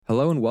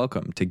Hello and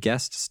welcome to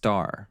Guest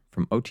Star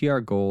from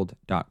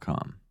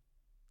OTRGold.com.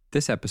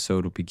 This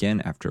episode will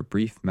begin after a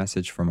brief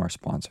message from our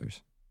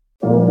sponsors.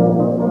 The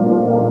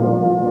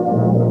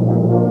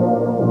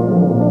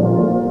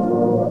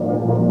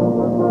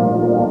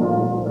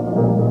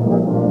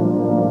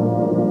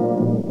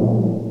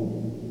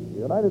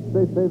United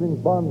States Savings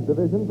Bonds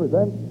Division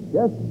presents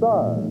Guest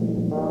Star.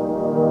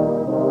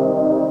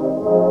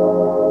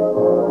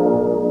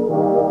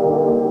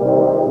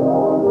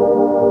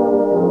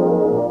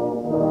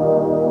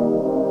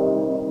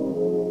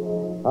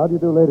 How do you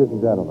do, ladies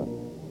and gentlemen?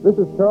 This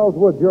is Charles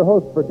Woods, your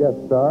host for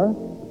Guest Star,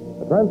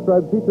 a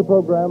transcribed feature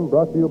program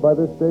brought to you by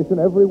this station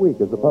every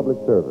week as a public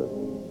service.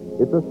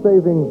 It's a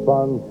savings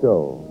bond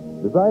show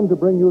designed to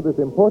bring you this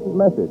important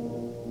message: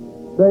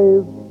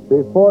 save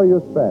before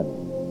you spend,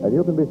 and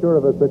you can be sure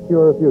of a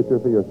secure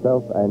future for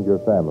yourself and your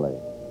family.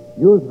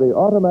 Use the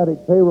automatic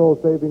payroll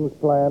savings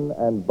plan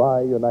and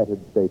buy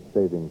United States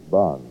savings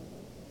bonds.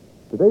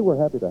 Today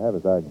we're happy to have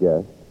as our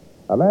guest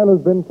a man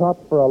who's been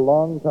topped for a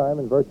long time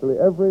in virtually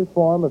every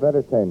form of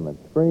entertainment: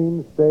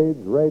 screen, stage,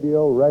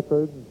 radio,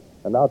 records,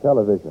 and now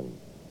television.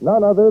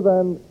 None other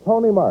than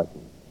Tony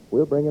Martin.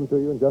 We'll bring him to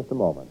you in just a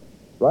moment.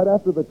 Right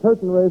after the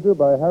Curtain Raiser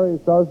by Harry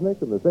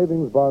Sosnick and the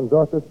Savings Bonds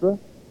Orchestra,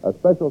 a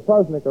special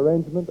Sosnick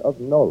arrangement of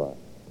Nola.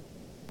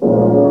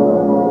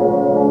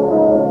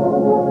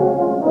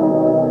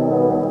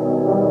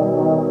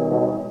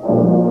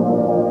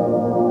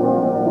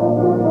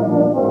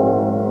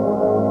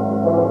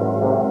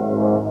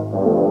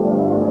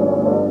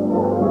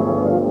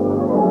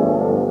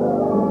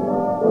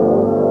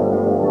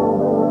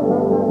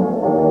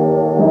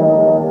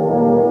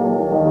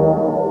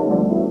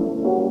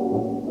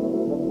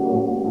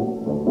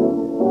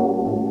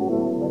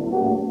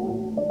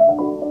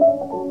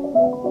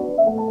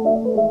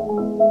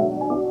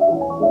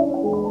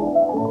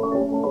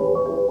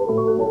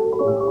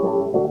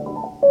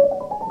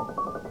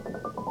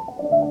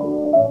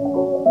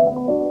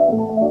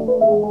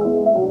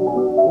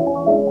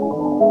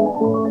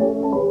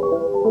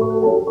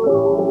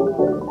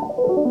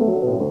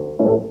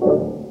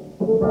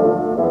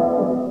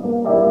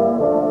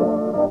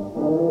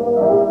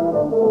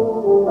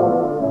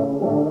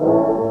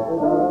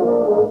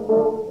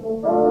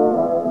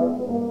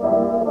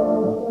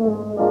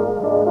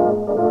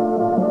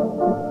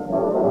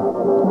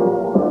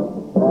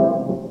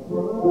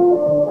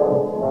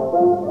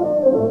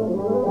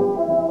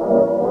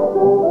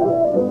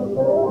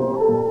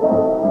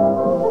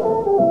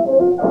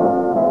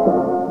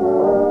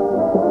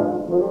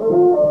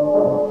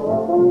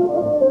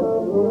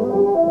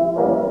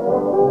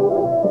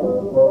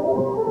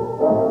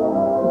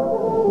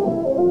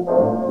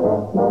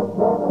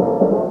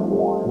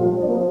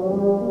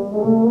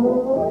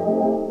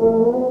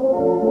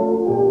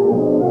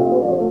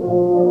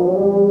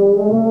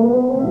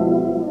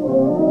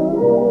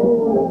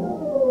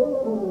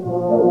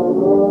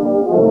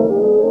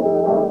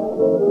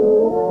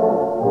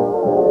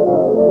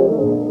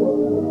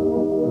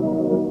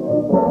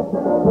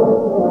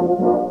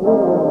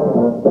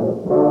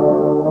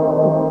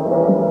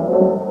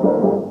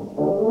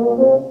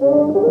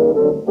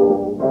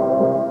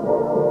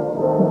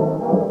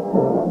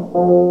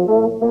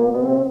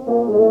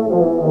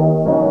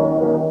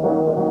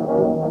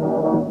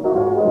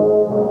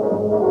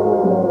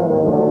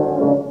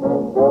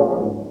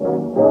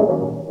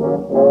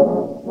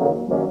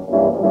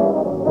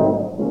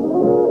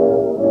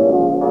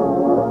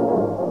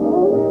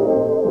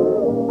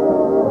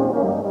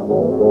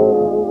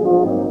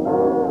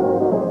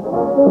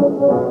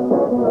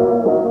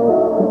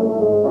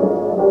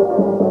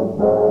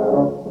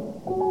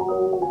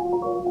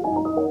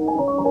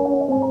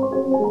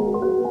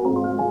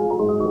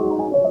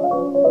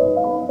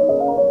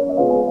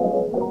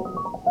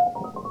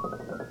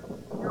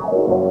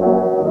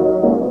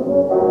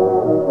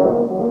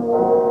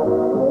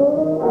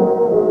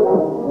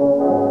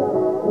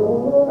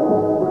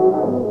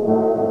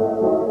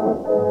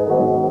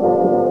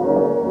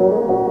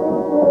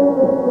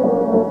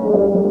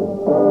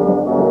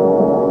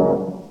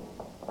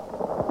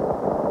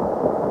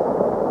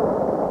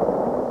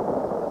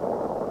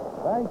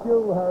 Thank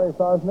you, Harry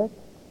Sosnick.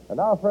 And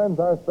now, friends,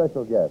 our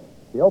special guest.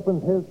 He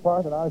opens his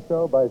part in our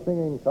show by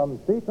singing Comme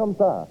Si, Comme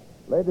Ça.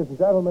 Ladies and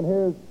gentlemen,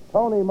 here's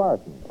Tony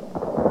Martin.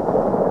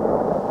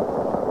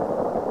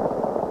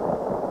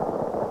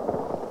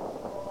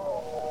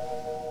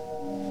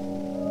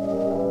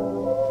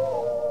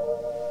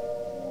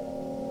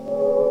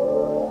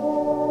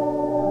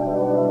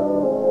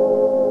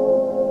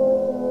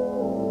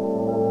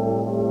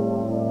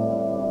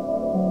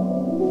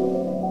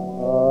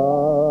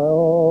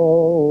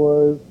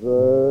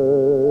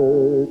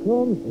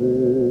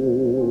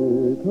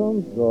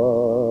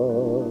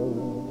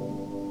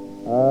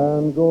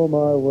 And go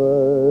my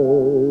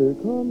way,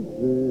 come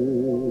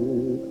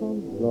see,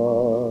 come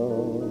fly.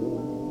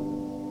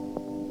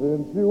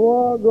 Since you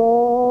are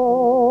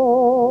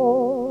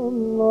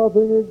gone,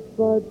 nothing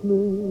excites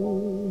me.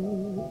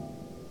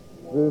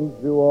 Since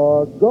you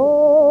are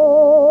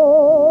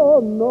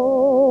gone,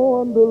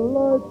 no one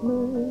delights me.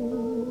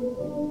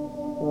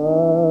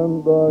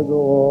 And I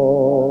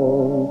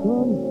go on,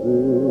 come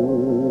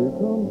see,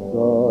 come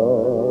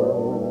start.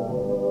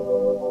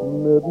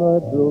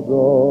 Midnight till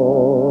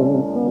dawn,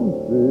 come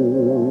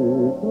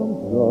see, come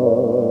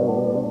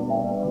start.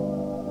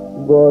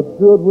 But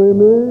should we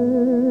meet,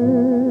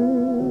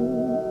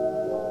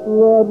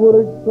 that would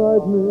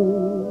excite me.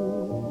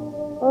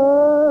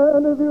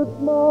 And if you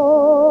smile,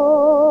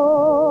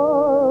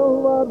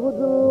 that would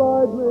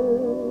delight me.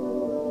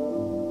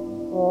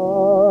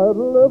 I'd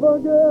live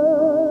again,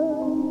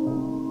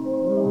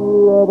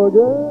 love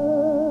again.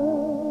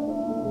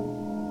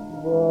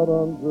 But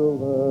until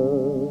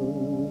then,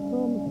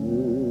 come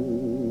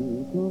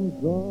see, come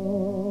start.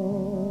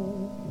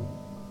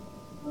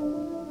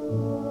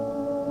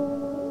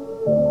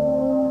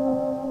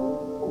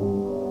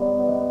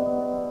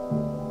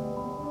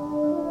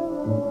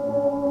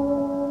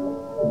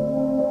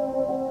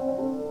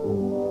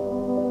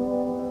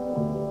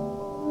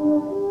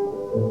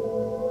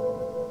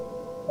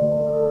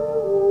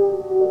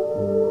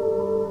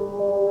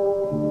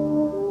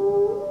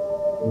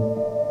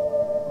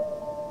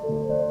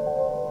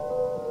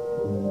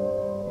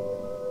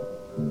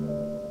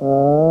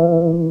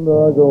 And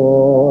I go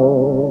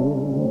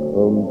on,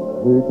 come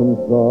see, come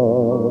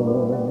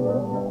start.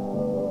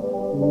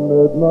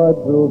 Midnight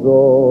till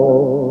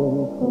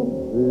dawn, come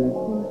see,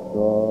 come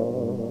start.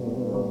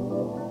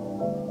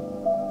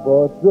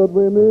 But should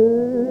we meet,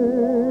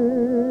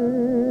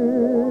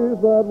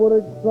 that would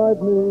excite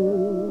me.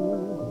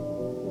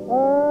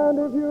 And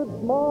if you'd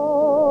smile,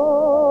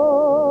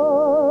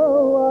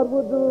 that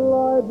would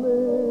delight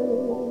me.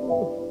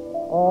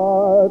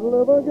 I'd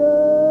live again,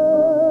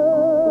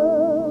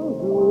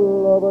 to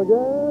love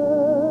again.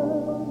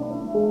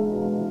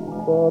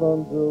 But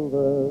until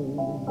then,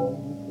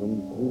 come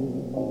see,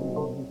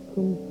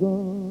 come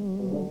start.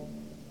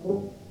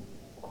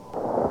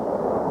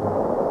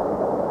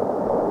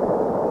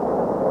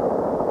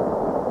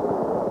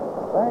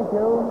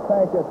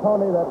 Thank you,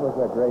 Tony. That was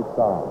a great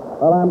song.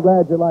 Well, I'm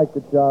glad you liked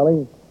it,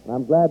 Charlie. And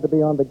I'm glad to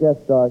be on the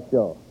guest star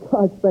show.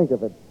 Gosh, think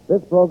of it.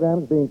 This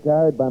program is being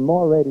carried by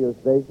more radio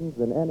stations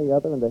than any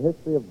other in the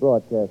history of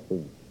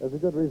broadcasting. There's a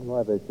good reason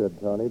why they should,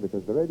 Tony,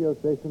 because the radio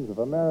stations of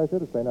America,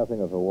 to say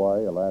nothing of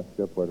Hawaii,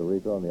 Alaska, Puerto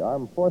Rico, and the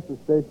armed forces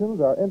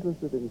stations, are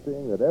interested in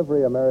seeing that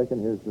every American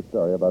hears the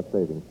story about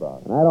savings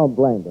bonds. And I don't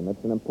blame them.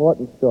 It's an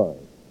important story.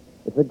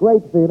 It's a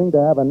great feeling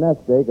to have a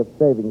nest egg of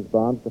savings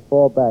bonds to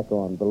fall back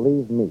on,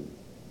 believe me.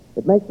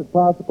 It makes it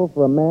possible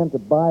for a man to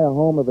buy a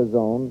home of his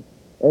own,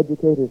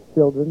 educate his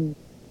children,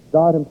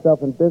 start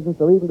himself in business,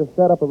 or even to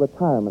set up a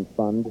retirement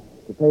fund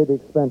to pay the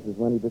expenses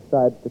when he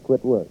decides to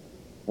quit work.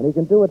 And he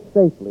can do it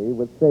safely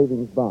with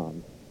savings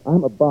bonds.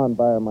 I'm a bond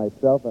buyer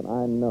myself, and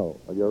I know.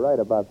 Well, you're right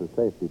about the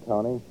safety,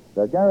 Tony.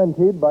 They're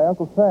guaranteed by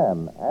Uncle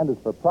Sam, and as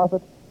for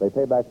profit, they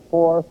pay back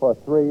 4 for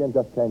 3 in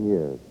just 10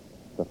 years.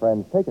 So,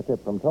 friends, take a tip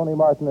from Tony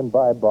Martin and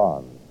buy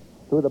bonds.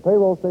 Through the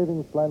payroll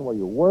savings plan where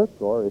you work,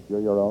 or if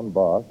you're your own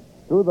boss,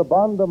 through the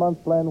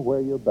bond-a-month plan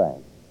where you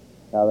bank.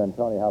 Now then,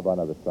 Tony, how about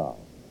another song?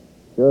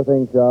 Sure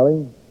thing,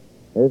 Charlie.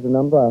 Here's a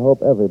number I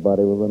hope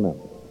everybody will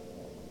remember.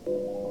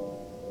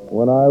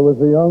 When I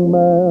was a young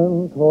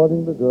man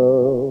courting the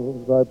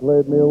girls, I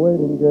played me a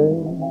waiting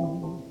game.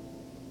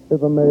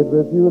 If a maid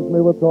refused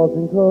me with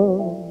tossing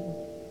curls,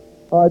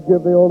 I'd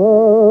give the old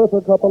earth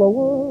a couple of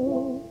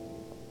whirls,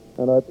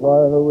 and I'd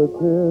ply her with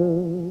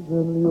tears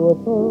in lieu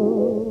of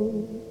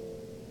pearls.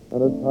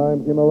 And as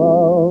time came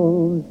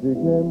around, she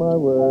came my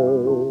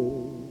way.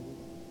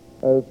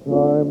 As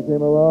time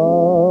came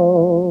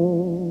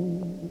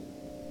around,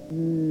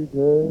 she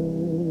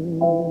came.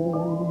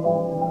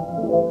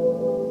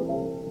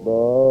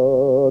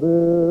 But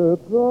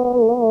it's a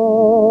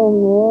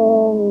long,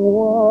 long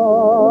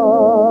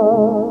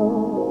while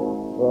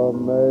from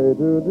May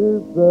to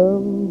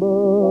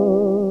December,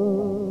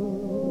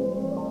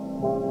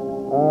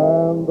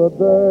 and the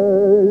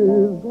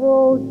days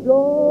grow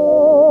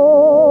short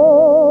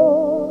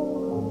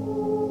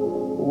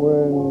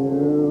when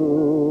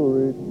you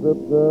reach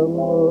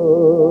September.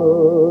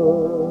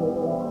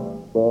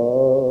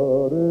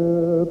 But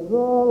it's a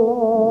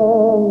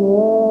long,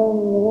 long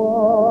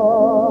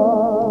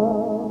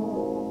while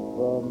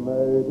from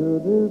May to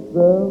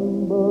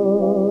December,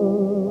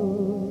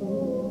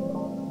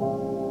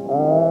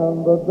 and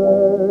the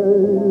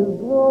days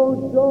grow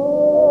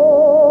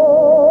short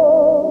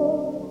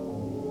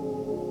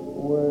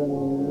when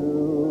you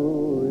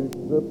reach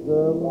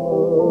September.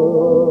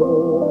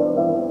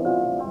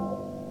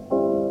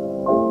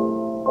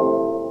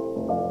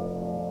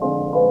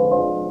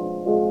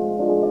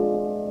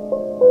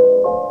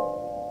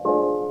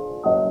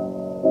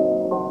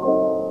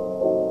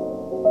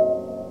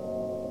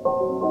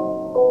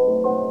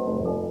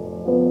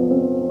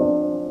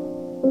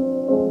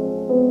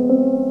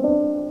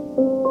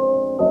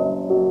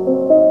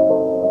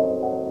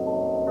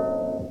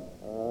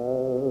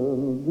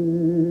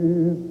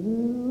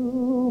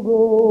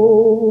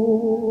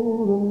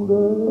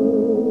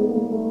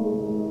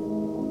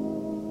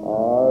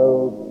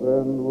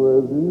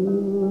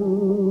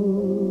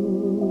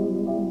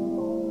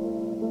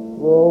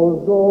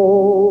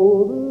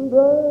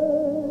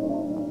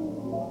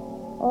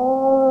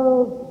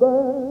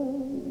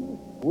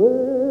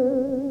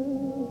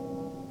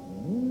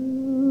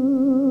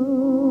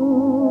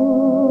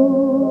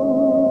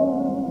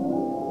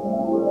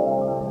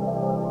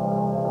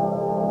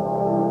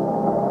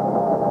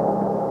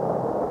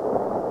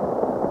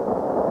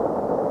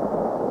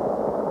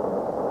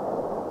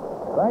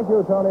 Thank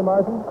you, Tony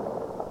Martin.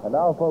 And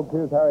now, folks,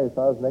 here's Harry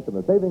Sosnick and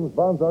the Savings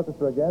Bonds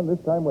Orchestra again,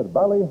 this time with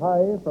Bali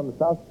High from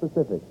South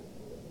Pacific.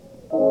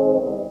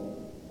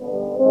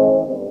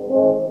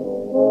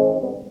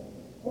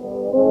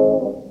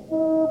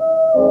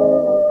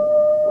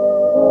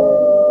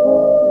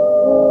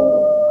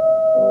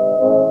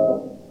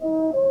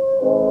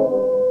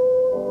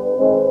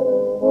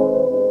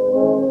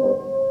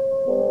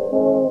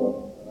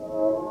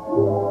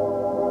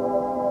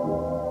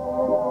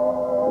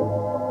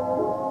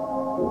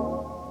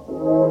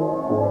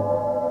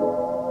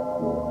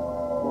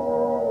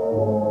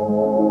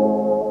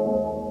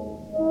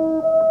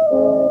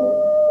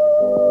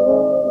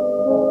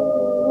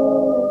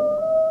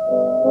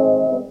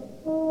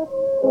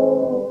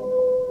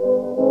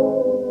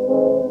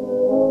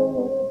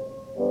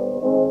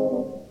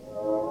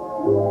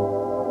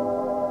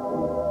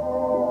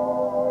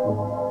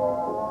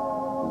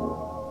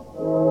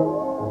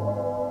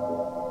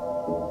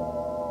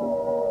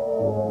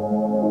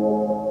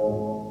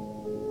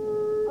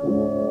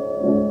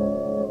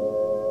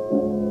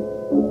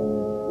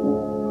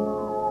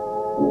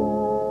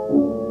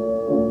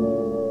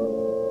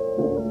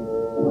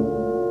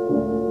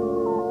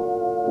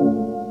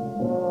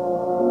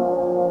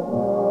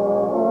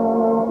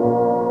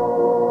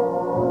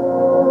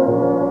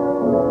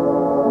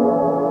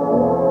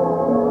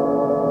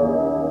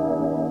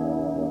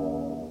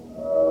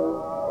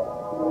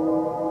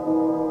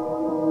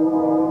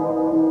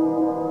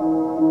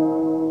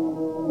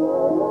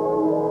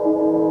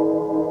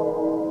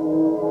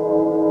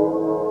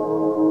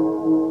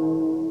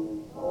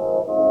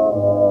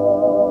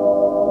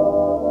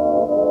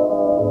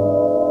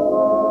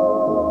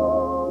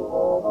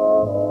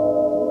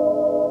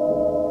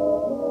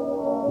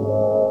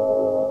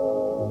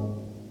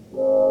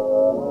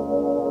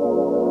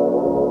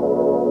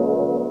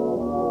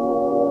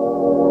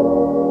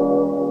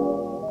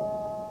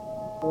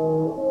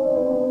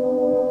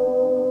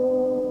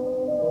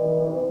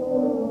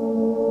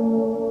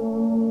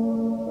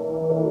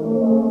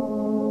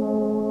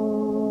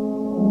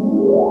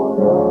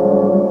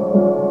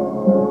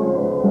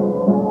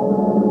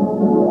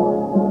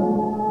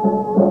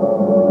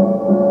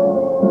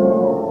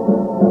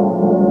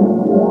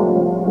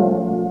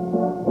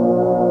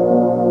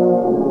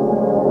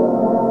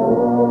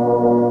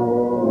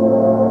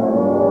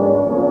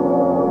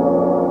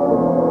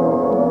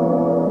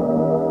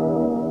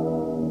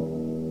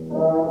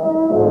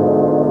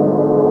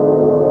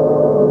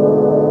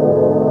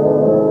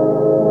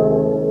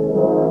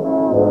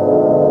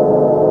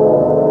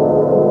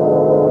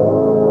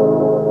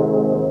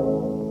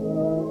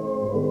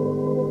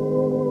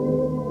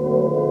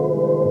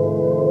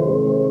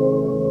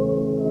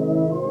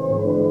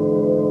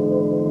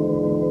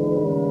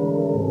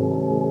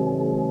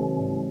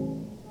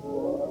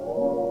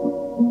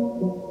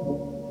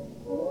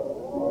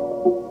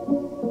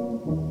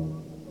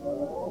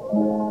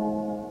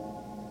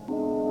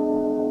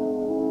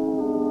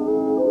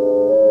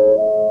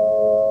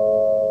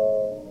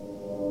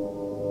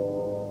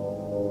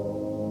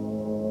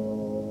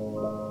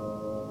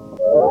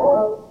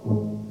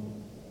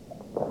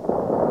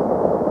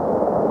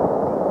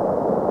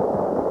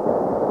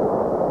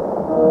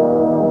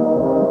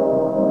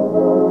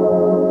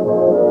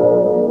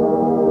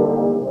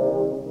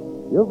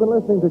 You've been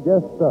listening to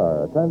Guest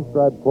Star, a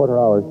transcribed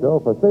quarter-hour show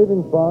for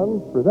savings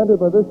bonds presented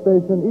by this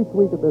station each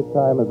week at this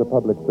time as a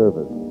public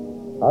service.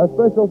 Our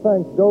special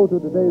thanks go to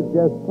today's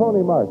guest,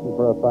 Tony Martin,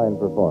 for a fine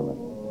performance.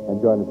 And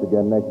join us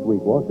again next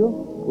week, won't you?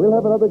 We'll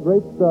have another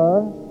great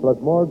star, plus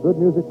more good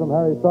music from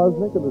Harry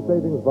Sosnick and the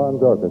Savings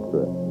Bonds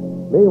Orchestra.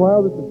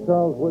 Meanwhile, this is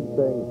Charles Wood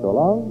saying so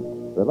long,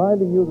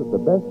 reminding you that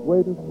the best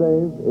way to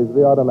save is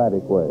the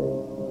automatic way.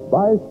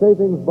 Buy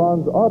savings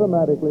bonds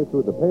automatically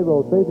through the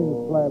payroll savings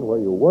plan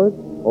where you work,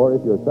 or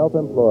if you're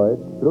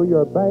self-employed, through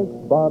your bank's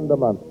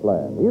bond-a-month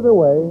plan. Either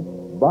way,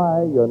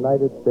 buy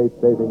United States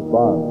savings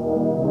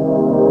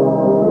bonds.